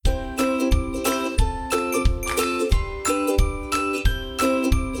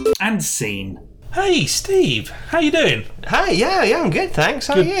And scene. Hey, Steve. How you doing? Hi, yeah, I'm good, thanks.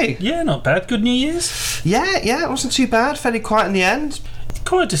 How are you? Yeah, not bad. Good New Year's? Yeah, it wasn't too bad. Fairly quiet in the end.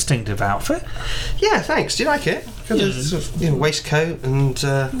 Quite a distinctive outfit. Yeah, thanks. Do you like it? The sort of, waistcoat and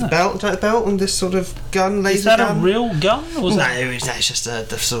belt, do you like the belt and this sort of gun, laser gun. Is that a real gun? Or It's just the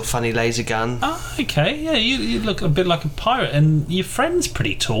sort of funny laser gun. Oh, okay. Yeah, you look a bit like a pirate, and your friend's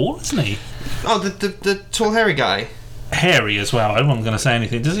pretty tall, isn't he? Oh, the tall hairy guy. Hairy as well. I wasn't going to say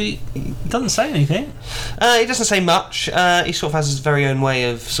anything. Does he? Doesn't say anything. He doesn't say much. He sort of has his very own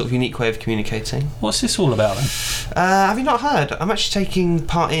unique way of communicating. What's this all about then? Have you not heard? I'm actually taking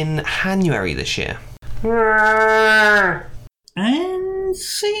part in January this year. And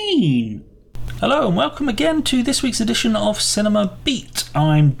scene. Hello and welcome again to this week's edition of Cinema Beat.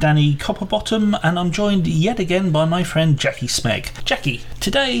 I'm Danny Copperbottom and I'm joined yet again by my friend Jackie Smeg. Jackie,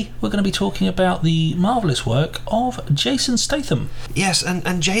 today we're going to be talking about the marvellous work of Jason Statham. Yes,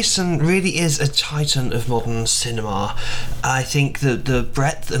 and Jason really is a titan of modern cinema. I think that the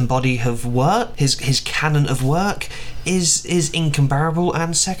breadth and body of work, his canon of work, is incomparable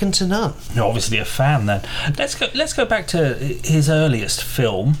and second to none. You're obviously a fan then. Let's go back to his earliest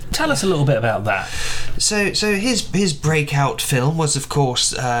film. Tell us a little bit about that. So his breakout film was, of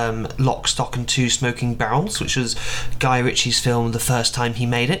course, Lock, Stock and Two Smoking Barrels, which was Guy Ritchie's film the first time he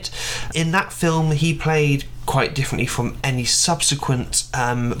made it. In that film, he played quite differently from any subsequent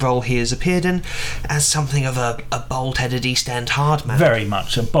role he has appeared in, as something of a bold-headed East End hard man. Very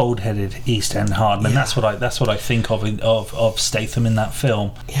much a bold-headed East End hard man. Yeah. That's what I think of Statham in that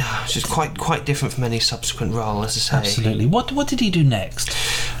film. Yeah, which is quite different from any subsequent role, as I say. Absolutely. What did he do next?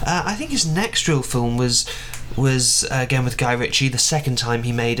 I think his next real film was again with Guy Ritchie, the second time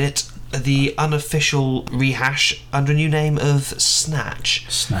he made it. The unofficial rehash under a new name of Snatch.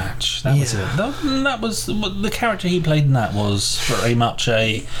 That was it. That was the character he played in. That was very much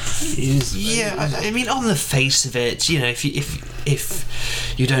I mean, on the face of it,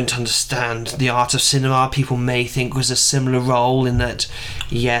 if you don't understand the art of cinema, people may think was a similar role in that.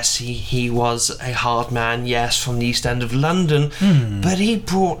 Yes, he was a hard man. Yes, from the East End of London, but he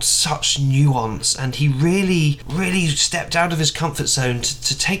brought such nuance, and he really stepped out of his comfort zone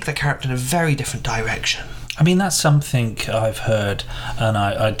to take the character in a very different direction. I mean, that's something I've heard, and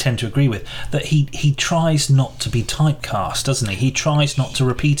I tend to agree with, that he tries not to be typecast, doesn't he? He tries not to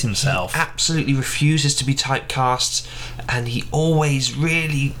repeat himself. He absolutely refuses to be typecast, and he always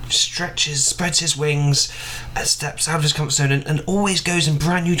really spreads his wings, steps out of his comfort zone, and always goes in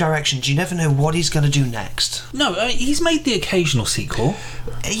brand new directions. You never know what he's going to do next. No, he's made the occasional sequel.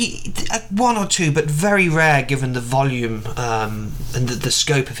 One or two, but very rare given the volume and the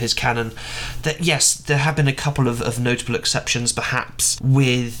scope of his canon. That yes, there have been a couple of notable exceptions, perhaps.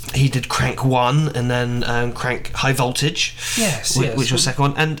 He did Crank 1 and then Crank High Voltage, which was the second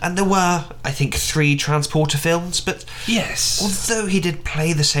one, and there were, I think, 3 Transporter films. But yes, although he did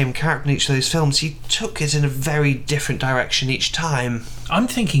play the same character in each of those films, he took it in a very different direction each time. I'm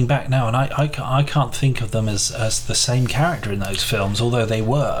thinking back now, and I can't think of them as the same character in those films, although they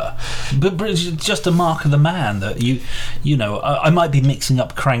were. But it's just a mark of the man that I might be mixing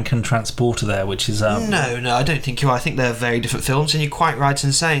up Crank and Transporter there, which is No, I don't think you are. I think they're very different films, and you're quite right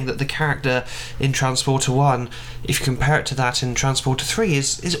in saying that the character in Transporter 1, if you compare it to that in Transporter 3,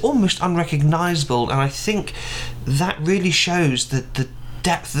 is almost unrecognisable, and I think that really shows the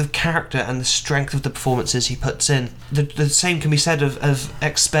depth of character and the strength of the performances he puts in. The same can be said of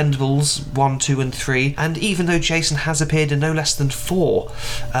Expendables 1, 2 and 3, and even though Jason has appeared in no less than 4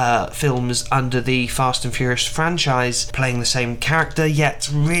 films under the Fast and Furious franchise, playing the same character, yet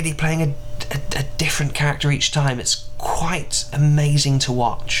really playing a different character each time, it's quite amazing to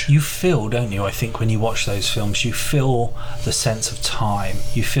watch. You feel, don't you, I think, when you watch those films, you feel the sense of time.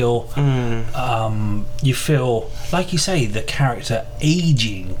 You feel like you say, the character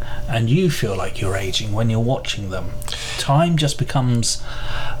aging, and you feel like you're aging when you're watching them. Time just becomes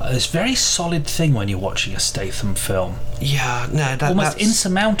this very solid thing when you're watching a Statham film. Yeah, no, that's almost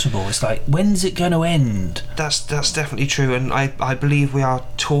insurmountable. It's like, when's it going to end? That's definitely true, and I believe we are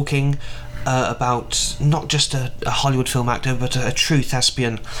talking about not just a Hollywood film actor, but a true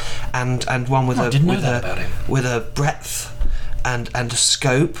thespian, and one with a breadth and a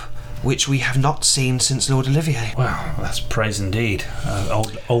scope which we have not seen since Lord Olivier. Wow, that's praise indeed.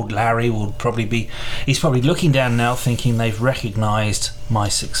 Old Larry will he's probably looking down now thinking they've recognised my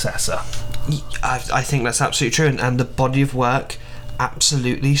successor. I think that's absolutely true, and the body of work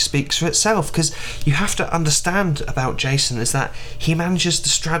absolutely speaks for itself, because you have to understand about Jason is that he manages to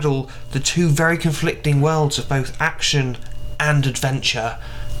straddle the two very conflicting worlds of both action and adventure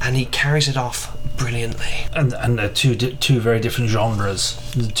and he carries it off brilliantly. And they're two very different genres.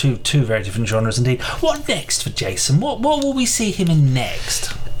 Two very different genres indeed. What next for Jason? What will we see him in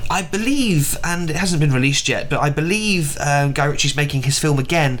next? I believe, and it hasn't been released yet, but I believe Guy Ritchie's making his film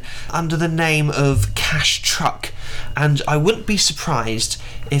again under the name of Cash Truck. And I wouldn't be surprised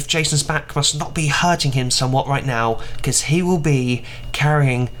if Jason's back must not be hurting him somewhat right now, because he will be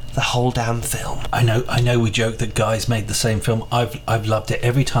carrying the whole damn film. I know we joke that Guy's made the same film. I've loved it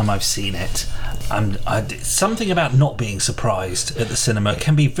every time I've seen it. And something about not being surprised at the cinema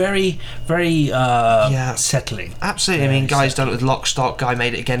can be very, very settling. Absolutely. I mean, Guy's done it with Lock, Stock. Guy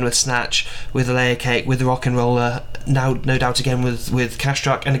made it again with Snatch, with The Layer Cake, with The Rock and Roller. Now, no doubt, again with Cash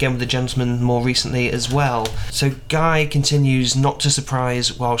Truck, and again with The Gentleman more recently as well. So Guy continues not to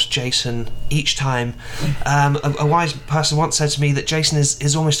surprise, whilst Jason each time. A wise person once said to me that Jason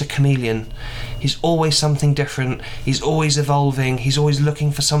is almost a chameleon. He's always something different. He's always evolving. He's always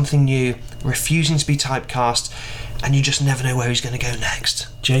looking for something new, refusing to be typecast, and you just never know where he's going to go next.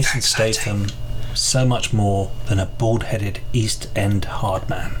 Jason Statham, so much more than a bald-headed East End hard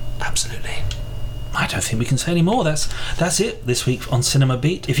man. Absolutely. I don't think we can say any more. That's it this week on Cinema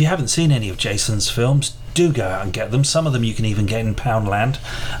Beat. If you haven't seen any of Jason's films, do go out and get them. Some of them you can even get in Poundland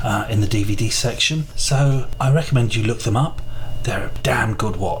in the DVD section. So I recommend you look them up. They're a damn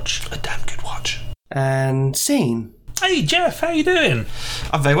good watch. A damn good watch. And scene. Hey Jeff, how you doing?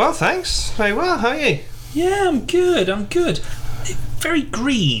 I'm very well, thanks. Very well, how are you? Yeah, I'm good. Very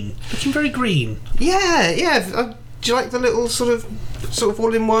green. Looking very green. Yeah. Do you like the little sort of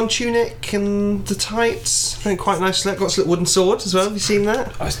all-in-one tunic and the tights? I think quite nice. Got this little wooden sword as well. Have you seen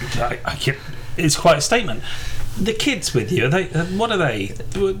that? It's quite a statement. The kids with you, what are they?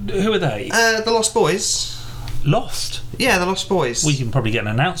 Who are they? The Lost Boys. Lost? Yeah, the Lost Boys. We can probably get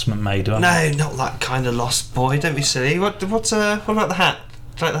an announcement made on No, not that kind of Lost Boy. Don't be silly. What about the hat?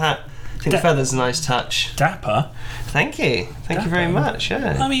 Do you like the hat? I think the feather's a nice touch. Dapper. Thank you. Thank you very much.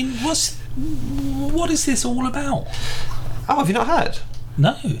 Yeah. I mean, what is this all about? Oh, have you not heard?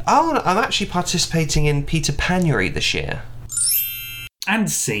 No. Oh, I'm actually participating in Peter Panuary this year. And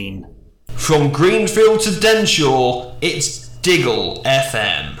scene. From Greenfield to Denshaw, it's Diggle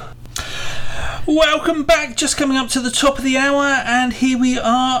FM. Welcome back, just coming up to the top of the hour, and here we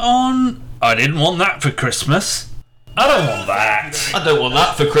are on I Didn't Want That for Christmas. I don't want that. I don't want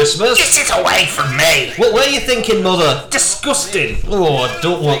that for Christmas. Get it away from me! What were you thinking, Mother? Disgusting. Oh, I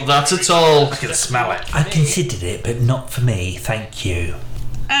don't want that at all. I can smell it. I considered it, but not for me, thank you.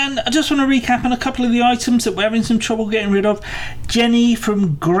 And I just want to recap on a couple of the items that we're having some trouble getting rid of. Jenny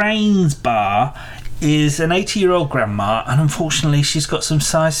from Grains Bar is an 80-year-old grandma, and unfortunately she's got some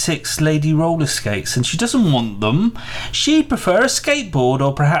size 6 lady roller skates and she doesn't want them. She'd prefer a skateboard,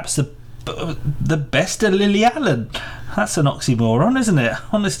 or perhaps the best of Lily Allen. That's an oxymoron, isn't it?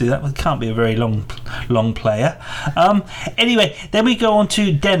 Honestly, that can't be a very long player. Anyway, then we go on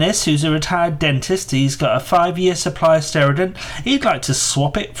to Dennis, who's a retired dentist. He's got a 5-year supply of Steradent. He'd like to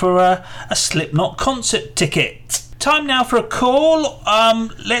swap it for a Slipknot concert ticket. Time now for a call.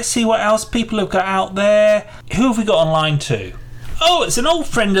 Let's see what else people have got out there. Who have we got online too? Oh, it's an old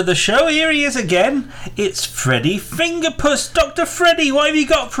friend of the show. Here he is again. It's Freddy Fingerpuss. Dr. Freddy, what have you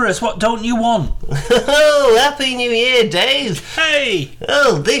got for us? What don't you want? Oh, Happy New Year, Dave. Hey.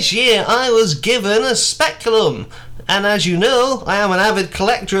 Oh, this year I was given a speculum. And as you know, I am an avid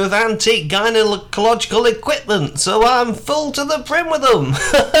collector of antique gynecological equipment, so I'm full to the brim with them.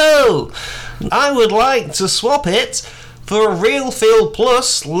 I would like to swap it for a Real Feel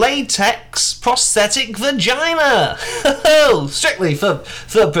Plus latex prosthetic vagina. Strictly for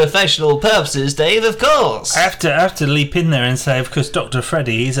professional purposes, Dave, of course. I have to leap in there and say, of course, Dr.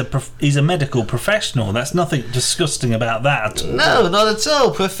 Freddy, he's a medical professional. That's nothing disgusting about that. No, not at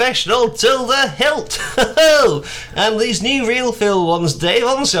all. Professional till the hilt. And these new Real Feel ones, Dave,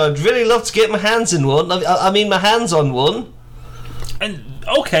 honestly, I'd really love to get my hands in one. I mean, my hands on one. And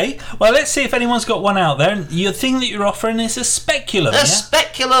okay, well, let's see if anyone's got one out there. And your thing that you're offering is a speculum. A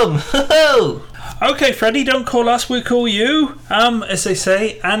speculum. Okay, Freddie, don't call us, we'll call you, as they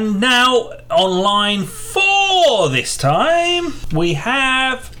say. And now, on line 4 this time, we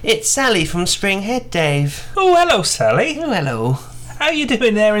have... It's Sally from Springhead, Dave. Oh, hello, Sally. Oh, hello. How you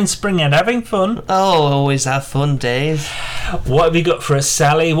doing there in Springhead? Having fun? Oh, always have fun, Dave. What have you got for us,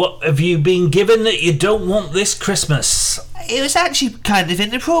 Sally? What have you been given that you don't want this Christmas? it was actually kind of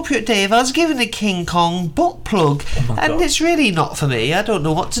inappropriate, Dave. I was given a King Kong butt plug, and God. it's really not for me. I don't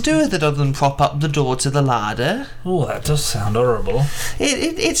know what to do with it other than prop up the door to the larder. Oh, that does sound horrible.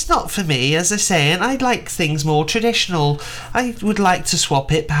 It's not for me, as I say, and I'd like things more traditional. I would like to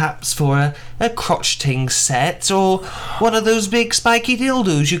swap it perhaps for a crotch ting set, or one of those big spiky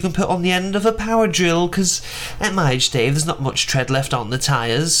dildos you can put on the end of a power drill, because at my age, Dave, there's not much tread left on the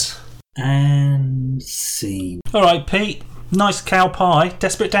tyres. And scene. All right, Pete. Nice cow pie.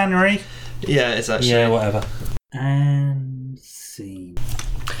 Desperate January. Yeah, it's actually... Yeah, whatever. And scene.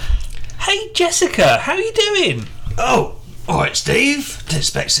 Hey, Jessica. How you doing? Oh, alright, Steve. Didn't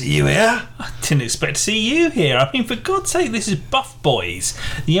expect to see you here. I didn't expect to see you here. I mean, for God's sake, this is Buff Boys,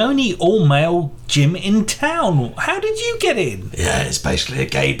 the only all-male gym in town. How did you get in? Yeah, it's basically a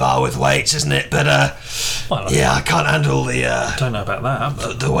gay bar with weights, isn't it? But, Well, yeah, I can't handle I don't know about that.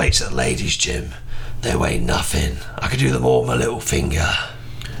 But the weights at the ladies' gym. They weigh nothing. I could do them all with my little finger.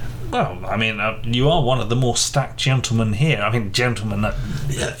 well, I mean, you are one of the more stacked gentlemen here. I mean, gentlemen,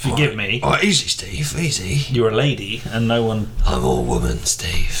 Yeah, forgive me. Alright, easy, Steve, easy. You're a lady, and no one... I'm all woman,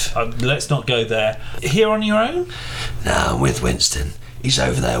 Steve. let's not go there. Here on your own? Now I'm with Winston. He's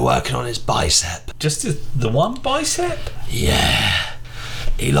over there working on his bicep. Just the one bicep? Yeah.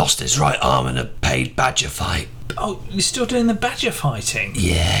 He lost his right arm in a paid badger fight. Oh, you're still doing the badger fighting?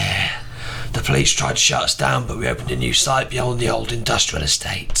 Yeah. The police tried to shut us down, but we opened a new site beyond the old industrial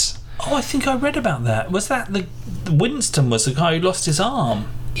estate. Oh, I think I read about that. Was that the Winston was the guy who lost his arm?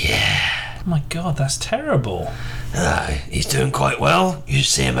 Yeah. Oh my God, that's terrible. He's doing quite well. You should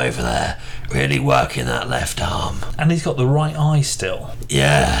see him over there, really working that left arm. And he's got the right eye still.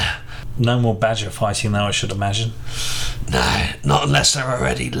 Yeah. No more badger fighting though, I should imagine. No, not unless they're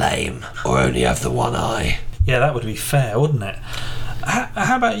already lame or only have the one eye. Yeah, that would be fair, wouldn't it?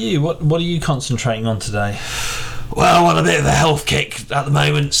 How about you? What are you concentrating on today? Well, I want a bit of a health kick at the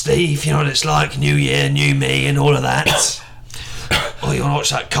moment, Steve. You know what it's like, new year, new me and all of that. Oh, you want to watch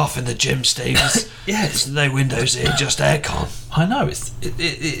that cough in the gym, Steve? There's no windows here, just aircon. I know,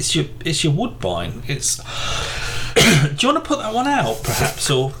 it's your Woodbine. It's... Do you want to put that one out, perhaps,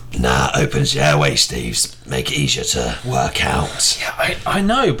 or...? Nah, opens your airway, Steve. Make it easier to work out. Yeah, I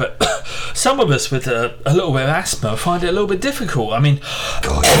know, but some of us with a little bit of asthma find it a little bit difficult. I mean...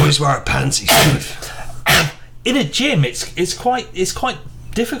 God, you always wear a pansy, Steve. In a gym, it's quite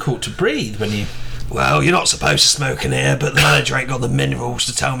difficult to breathe when you... Well, you're not supposed to smoke in here, but the manager ain't got the minerals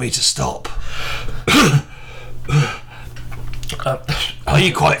to tell me to stop. Are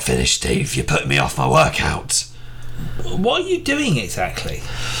you quite finished, Steve? You're putting me off my workout. What are you doing exactly?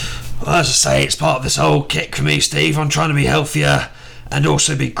 Well, as I say, it's part of this whole kick for me, Steve. I'm trying to be healthier and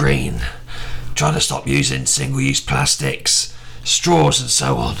also be green. Trying to stop using single-use plastics, straws and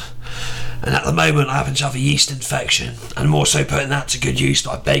so on. And at the moment I happen to have a yeast infection, and I'm also putting that to good use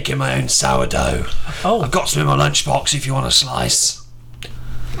by baking my own sourdough. Oh. I've got some in my lunchbox if you want a slice.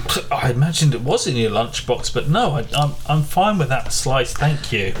 I imagined it was in your lunchbox, but no, I'm fine with that slice,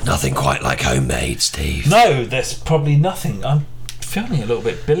 thank you. Nothing quite like homemade, Steve. No, there's probably nothing. I'm feeling a little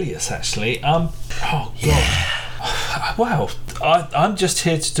bit bilious, actually. Oh, God. Yeah. Wow, I'm just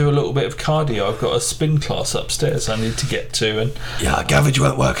here to do a little bit of cardio. I've got a spin class upstairs I need to get to, and Yeah, I gathered you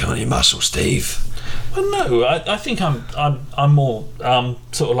weren't working on your muscles, Steve. well, no, I think I'm more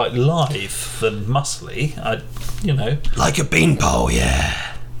sort of like lithe than muscly. Like a beanpole, yeah.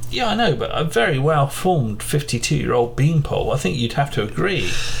 Yeah, I know, but a very well formed 52-year-old beanpole. I think you'd have to agree.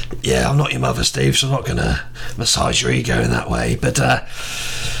 Yeah, I'm not your mother, Steve, so I'm not going to massage your ego in that way, but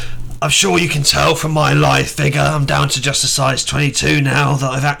I'm sure you can tell from my lithe figure I'm down to just a size 22 now that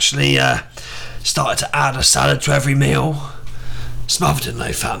I've actually started to add a salad to every meal. Smothered in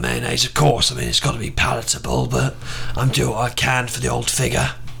low-fat mayonnaise, of course. I mean, it's got to be palatable, but I'm doing what I can for the old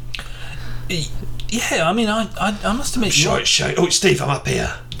figure. Yeah, I mean, I must admit... Show. Oh, Steve, I'm up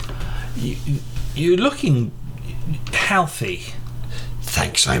here. You're looking healthy.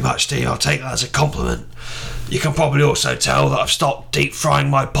 Thanks very much, Steve. I'll take that as a compliment. You can probably also tell that I've stopped deep frying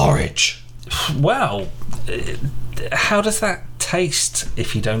my porridge. Well, how does that taste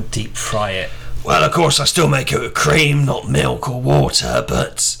if you don't deep fry it? Well, of course, I still make it with cream, not milk or water,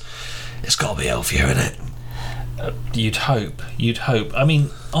 but it's got to be healthier, innit? You'd hope. I mean,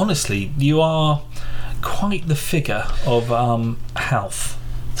 honestly, you are quite the figure of health.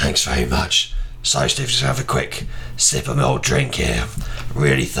 Thanks very much. So, Steve, just have a quick sip of my old drink here.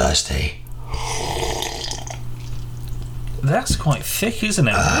 Really thirsty. That's quite thick, isn't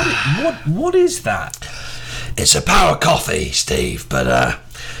it? What is that? It's a power coffee, Steve, but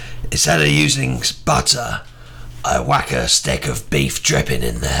instead of using butter, I whack a stick of beef dripping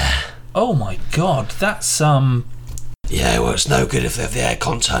in there. Oh my God, that's Yeah, well, it's no good if they have the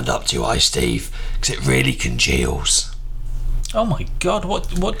aircon turned up too high, Steve, because it really congeals. Oh my god,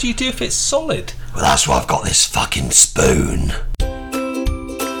 what do you do if it's solid? Well, that's why I've got this fucking spoon.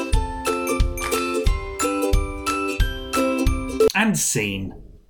 And scene.